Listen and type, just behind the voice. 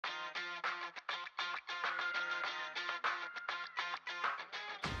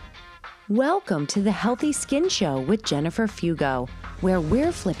Welcome to the Healthy Skin Show with Jennifer Fugo, where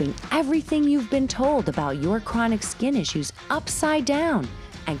we're flipping everything you've been told about your chronic skin issues upside down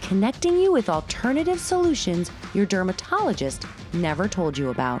and connecting you with alternative solutions your dermatologist never told you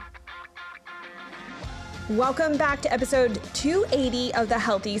about. Welcome back to episode 280 of the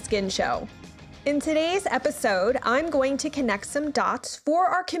Healthy Skin Show. In today's episode, I'm going to connect some dots for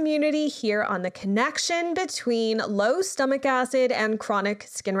our community here on the connection between low stomach acid and chronic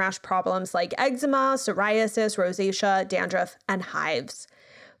skin rash problems like eczema, psoriasis, rosacea, dandruff, and hives.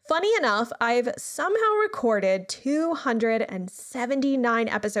 Funny enough, I've somehow recorded 279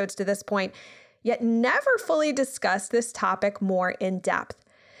 episodes to this point, yet never fully discussed this topic more in depth.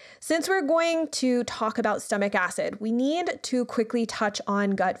 Since we're going to talk about stomach acid, we need to quickly touch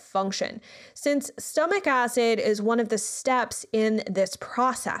on gut function, since stomach acid is one of the steps in this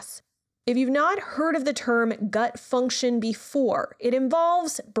process. If you've not heard of the term gut function before, it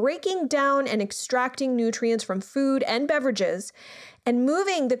involves breaking down and extracting nutrients from food and beverages and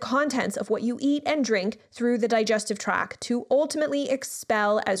moving the contents of what you eat and drink through the digestive tract to ultimately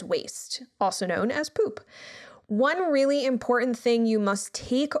expel as waste, also known as poop. One really important thing you must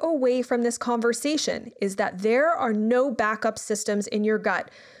take away from this conversation is that there are no backup systems in your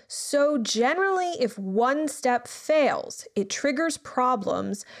gut. So generally, if one step fails, it triggers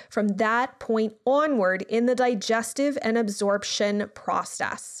problems from that point onward in the digestive and absorption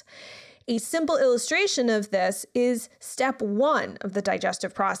process. A simple illustration of this is step 1 of the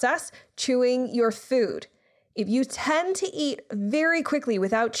digestive process, chewing your food. If you tend to eat very quickly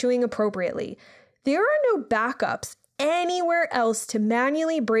without chewing appropriately, there are no backups anywhere else to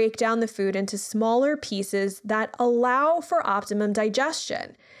manually break down the food into smaller pieces that allow for optimum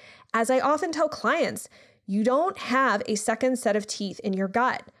digestion. As I often tell clients, you don't have a second set of teeth in your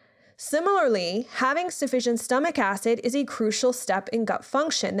gut. Similarly, having sufficient stomach acid is a crucial step in gut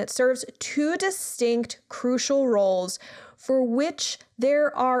function that serves two distinct crucial roles for which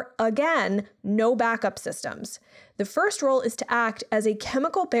there are, again, no backup systems. The first role is to act as a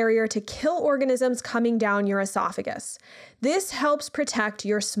chemical barrier to kill organisms coming down your esophagus. This helps protect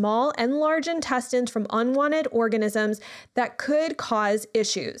your small and large intestines from unwanted organisms that could cause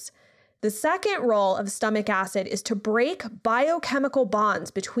issues. The second role of stomach acid is to break biochemical bonds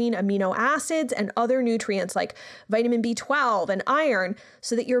between amino acids and other nutrients like vitamin B12 and iron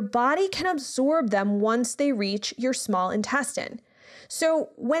so that your body can absorb them once they reach your small intestine. So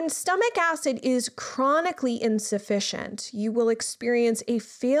when stomach acid is chronically insufficient, you will experience a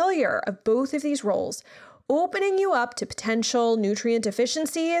failure of both of these roles, opening you up to potential nutrient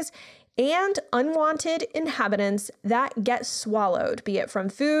deficiencies and unwanted inhabitants that get swallowed, be it from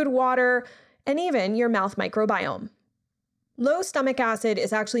food, water, and even your mouth microbiome. Low stomach acid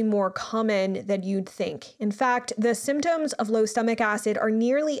is actually more common than you'd think. In fact, the symptoms of low stomach acid are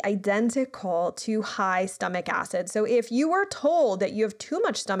nearly identical to high stomach acid. So if you are told that you have too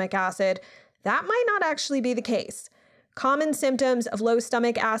much stomach acid, that might not actually be the case. Common symptoms of low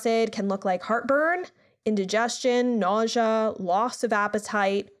stomach acid can look like heartburn, indigestion, nausea, loss of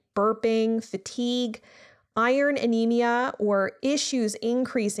appetite, burping, fatigue, iron anemia or issues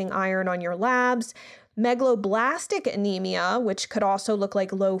increasing iron on your labs, megaloblastic anemia, which could also look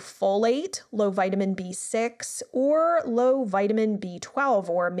like low folate, low vitamin B6, or low vitamin B12,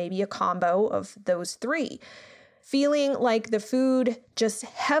 or maybe a combo of those three. Feeling like the food just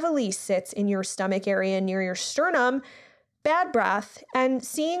heavily sits in your stomach area near your sternum, bad breath, and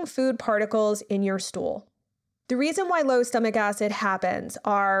seeing food particles in your stool. The reason why low stomach acid happens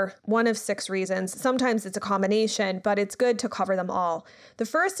are one of 6 reasons. Sometimes it's a combination, but it's good to cover them all. The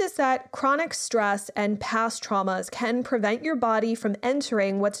first is that chronic stress and past traumas can prevent your body from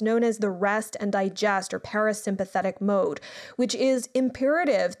entering what's known as the rest and digest or parasympathetic mode, which is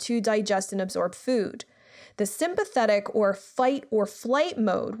imperative to digest and absorb food. The sympathetic or fight or flight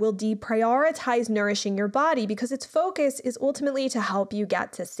mode will deprioritize nourishing your body because its focus is ultimately to help you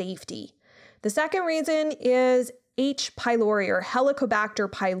get to safety. The second reason is H. pylori or Helicobacter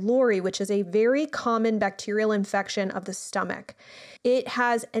pylori, which is a very common bacterial infection of the stomach. It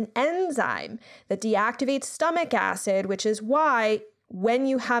has an enzyme that deactivates stomach acid, which is why when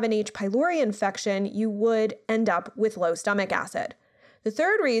you have an H. pylori infection, you would end up with low stomach acid. The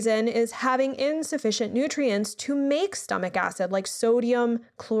third reason is having insufficient nutrients to make stomach acid like sodium,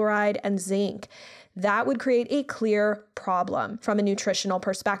 chloride, and zinc. That would create a clear problem from a nutritional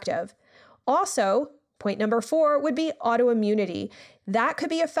perspective. Also, point number 4 would be autoimmunity. That could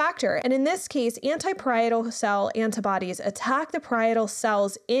be a factor. And in this case, antiparietal cell antibodies attack the parietal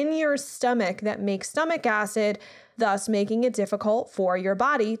cells in your stomach that make stomach acid, thus making it difficult for your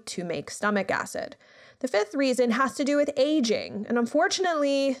body to make stomach acid. The fifth reason has to do with aging. And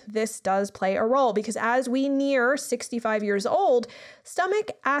unfortunately, this does play a role because as we near 65 years old,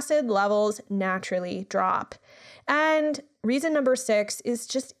 stomach acid levels naturally drop. And reason number 6 is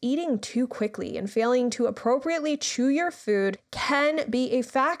just eating too quickly and failing to appropriately chew your food can be a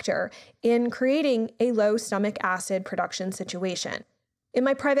factor in creating a low stomach acid production situation. In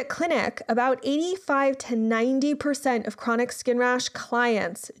my private clinic, about 85 to 90% of chronic skin rash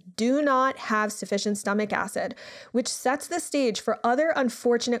clients do not have sufficient stomach acid, which sets the stage for other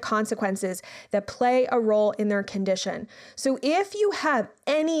unfortunate consequences that play a role in their condition. So if you have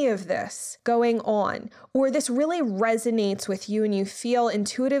any of this going on, or this really resonates with you and you feel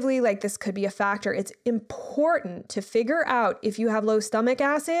intuitively like this could be a factor, it's important to figure out if you have low stomach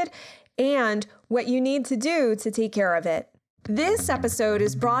acid and what you need to do to take care of it. This episode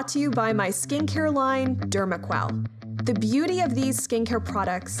is brought to you by my skincare line, DermaQuell. The beauty of these skincare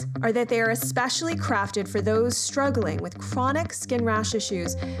products are that they are especially crafted for those struggling with chronic skin rash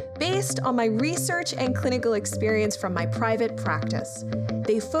issues based on my research and clinical experience from my private practice.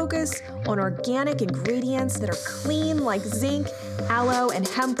 They focus on organic ingredients that are clean like zinc, aloe, and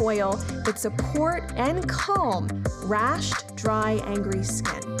hemp oil that support and calm rashed, dry, angry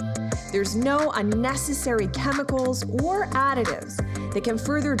skin. There's no unnecessary chemicals or additives that can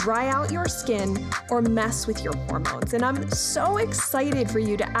further dry out your skin or mess with your hormones. And I'm so excited for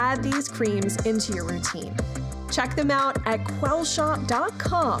you to add these creams into your routine. Check them out at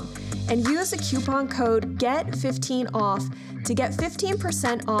quellshop.com and use the coupon code GET15OFF to get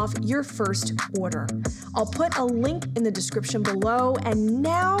 15% off your first order. I'll put a link in the description below, and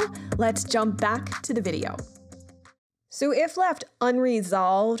now let's jump back to the video. So if left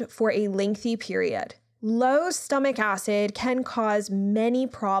unresolved for a lengthy period, low stomach acid can cause many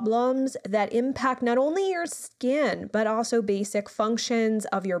problems that impact not only your skin, but also basic functions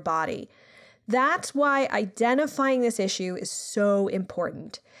of your body. That's why identifying this issue is so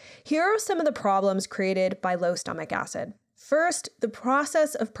important. Here are some of the problems created by low stomach acid. First, the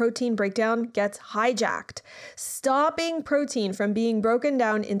process of protein breakdown gets hijacked, stopping protein from being broken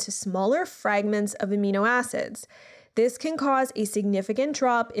down into smaller fragments of amino acids. This can cause a significant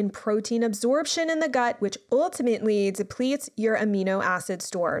drop in protein absorption in the gut, which ultimately depletes your amino acid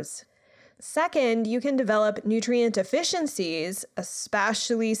stores. Second, you can develop nutrient deficiencies,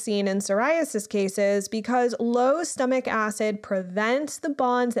 especially seen in psoriasis cases, because low stomach acid prevents the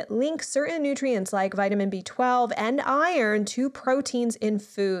bonds that link certain nutrients like vitamin B12 and iron to proteins in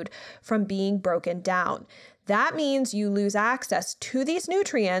food from being broken down. That means you lose access to these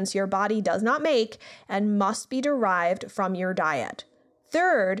nutrients your body does not make and must be derived from your diet.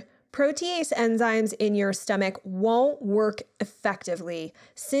 Third, protease enzymes in your stomach won't work effectively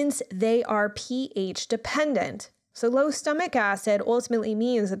since they are pH dependent. So low stomach acid ultimately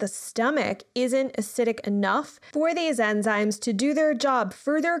means that the stomach isn't acidic enough for these enzymes to do their job,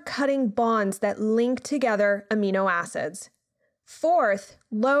 further cutting bonds that link together amino acids. Fourth,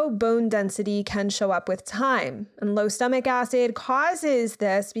 low bone density can show up with time, and low stomach acid causes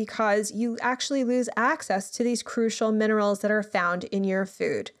this because you actually lose access to these crucial minerals that are found in your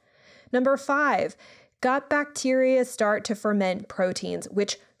food. Number 5, gut bacteria start to ferment proteins,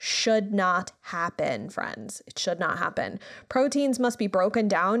 which should not happen, friends. It should not happen. Proteins must be broken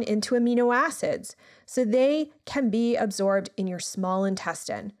down into amino acids so they can be absorbed in your small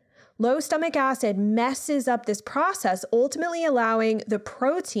intestine. Low stomach acid messes up this process, ultimately allowing the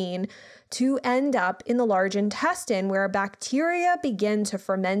protein to end up in the large intestine where bacteria begin to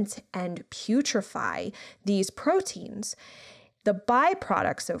ferment and putrefy these proteins, the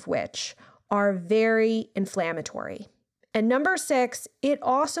byproducts of which are very inflammatory. And number 6, it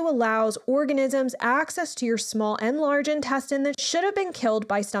also allows organisms access to your small and large intestine that should have been killed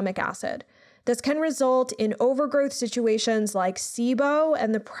by stomach acid. This can result in overgrowth situations like SIBO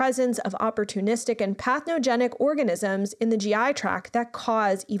and the presence of opportunistic and pathogenic organisms in the GI tract that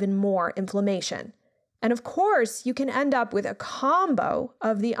cause even more inflammation. And of course, you can end up with a combo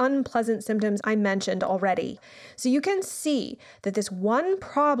of the unpleasant symptoms I mentioned already. So you can see that this one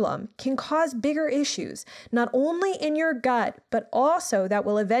problem can cause bigger issues, not only in your gut, but also that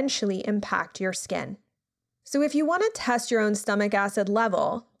will eventually impact your skin. So if you want to test your own stomach acid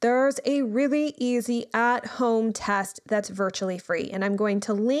level, there's a really easy at-home test that's virtually free. And I'm going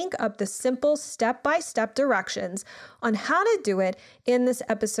to link up the simple step-by-step directions on how to do it in this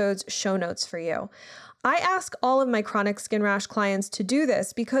episode's show notes for you. I ask all of my chronic skin rash clients to do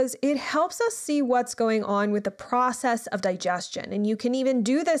this because it helps us see what's going on with the process of digestion. And you can even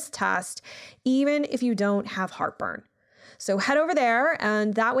do this test even if you don't have heartburn. So head over there,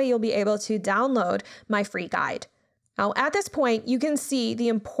 and that way you'll be able to download my free guide. Now, at this point, you can see the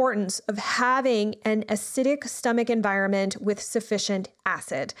importance of having an acidic stomach environment with sufficient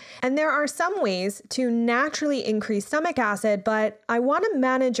acid. And there are some ways to naturally increase stomach acid, but I want to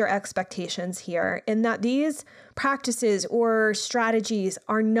manage your expectations here in that these practices or strategies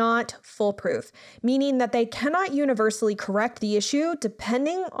are not foolproof, meaning that they cannot universally correct the issue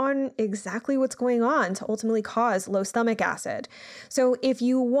depending on exactly what's going on to ultimately cause low stomach acid. So if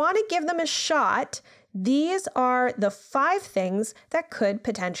you want to give them a shot, these are the 5 things that could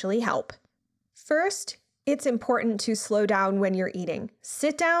potentially help. First, it's important to slow down when you're eating.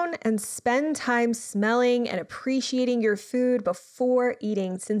 Sit down and spend time smelling and appreciating your food before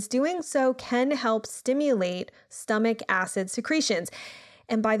eating, since doing so can help stimulate stomach acid secretions.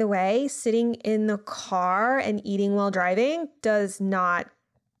 And by the way, sitting in the car and eating while driving that's not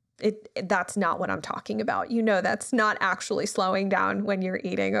what I'm talking about. You know, that's not actually slowing down when you're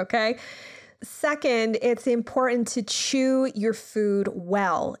eating, okay? Second, it's important to chew your food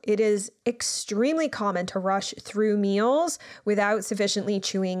well. It is extremely common to rush through meals without sufficiently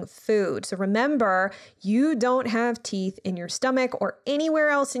chewing food. So remember, you don't have teeth in your stomach or anywhere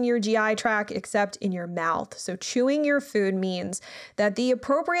else in your GI tract except in your mouth. So chewing your food means that the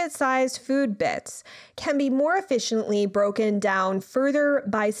appropriate sized food bits can be more efficiently broken down further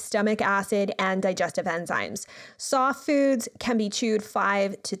by stomach acid and digestive enzymes. Soft foods can be chewed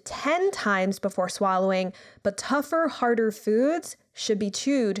 5 to 10 times before swallowing, but tougher, harder foods should be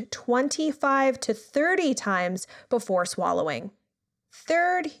chewed 25 to 30 times before swallowing.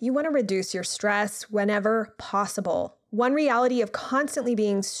 Third, you want to reduce your stress whenever possible. One reality of constantly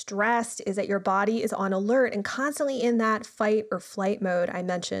being stressed is that your body is on alert and constantly in that fight or flight mode I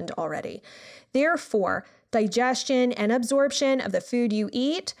mentioned already. Therefore, digestion and absorption of the food you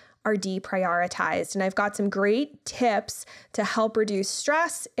eat are deprioritized. And I've got some great tips to help reduce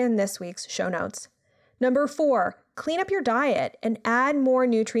stress in this week's show notes. Number 4, clean up your diet and add more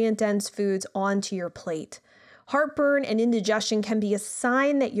nutrient-dense foods onto your plate. Heartburn and indigestion can be a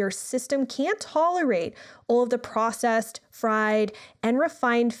sign that your system can't tolerate all of the processed, fried, and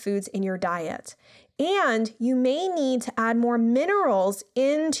refined foods in your diet. And you may need to add more minerals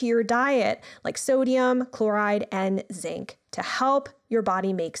into your diet, like sodium, chloride, and zinc, to help your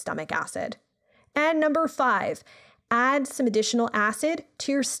body make stomach acid. And number 5, add some additional acid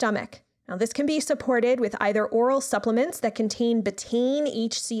to your stomach. Now, this can be supported with either oral supplements that contain betaine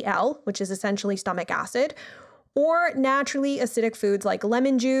HCl, which is essentially stomach acid, or naturally acidic foods like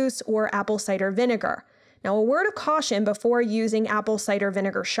lemon juice or apple cider vinegar. Now, a word of caution before using apple cider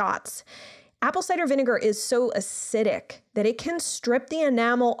vinegar shots. Apple cider vinegar is so acidic that it can strip the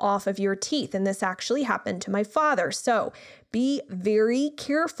enamel off of your teeth, and this actually happened to my father. So be very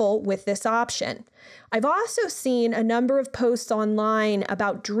careful with this option. I've also seen a number of posts online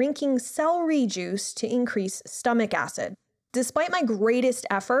about drinking celery juice to increase stomach acid. Despite my greatest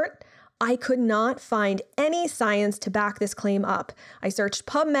effort, I could not find any science to back this claim up. I searched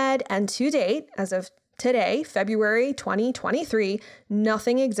PubMed, and to date, as of today, February 2023,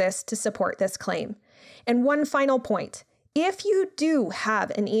 nothing exists to support this claim. And one final point, if you do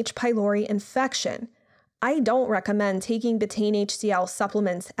have an H. pylori infection, I don't recommend taking betaine HCl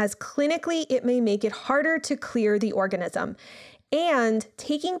supplements, as clinically it may make it harder to clear the organism. And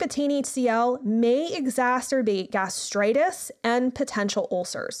taking betaine HCl may exacerbate gastritis and potential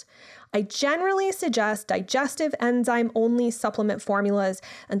ulcers. I generally suggest digestive enzyme-only supplement formulas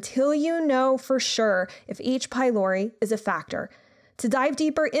until you know for sure if H. pylori is a factor. To dive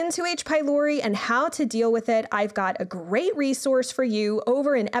deeper into H. pylori and how to deal with it, I've got a great resource for you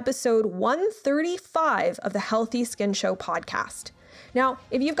over in episode 135 of the Healthy Skin Show podcast. Now,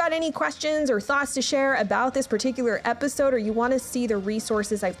 if you've got any questions or thoughts to share about this particular episode, or you want to see the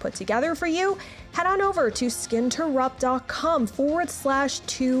resources I've put together for you, head on over to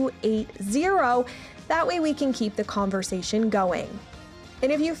skinterrupt.com/280. That way we can keep the conversation going.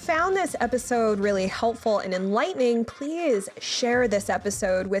 And if you found this episode really helpful and enlightening, please share this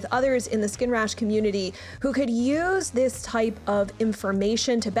episode with others in the skin rash community who could use this type of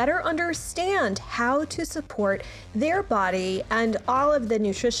information to better understand how to support their body and all of the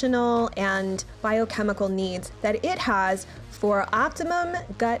nutritional and biochemical needs that it has for optimum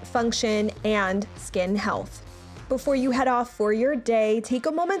gut function and skin health. Before you head off for your day, take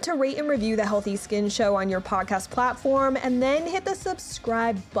a moment to rate and review the Healthy Skin Show on your podcast platform, and then hit the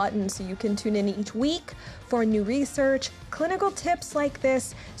subscribe button so you can tune in each week for new research, clinical tips like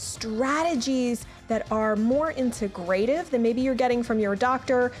this, strategies that are more integrative than maybe you're getting from your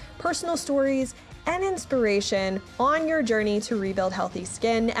doctor, personal stories, and inspiration on your journey to rebuild healthy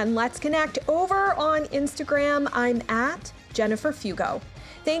skin. And let's connect over on Instagram. I'm at Jennifer Fugo.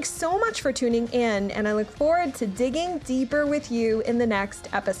 Thanks so much for tuning in, and I look forward to digging deeper with you in the next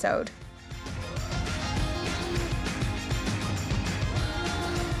episode.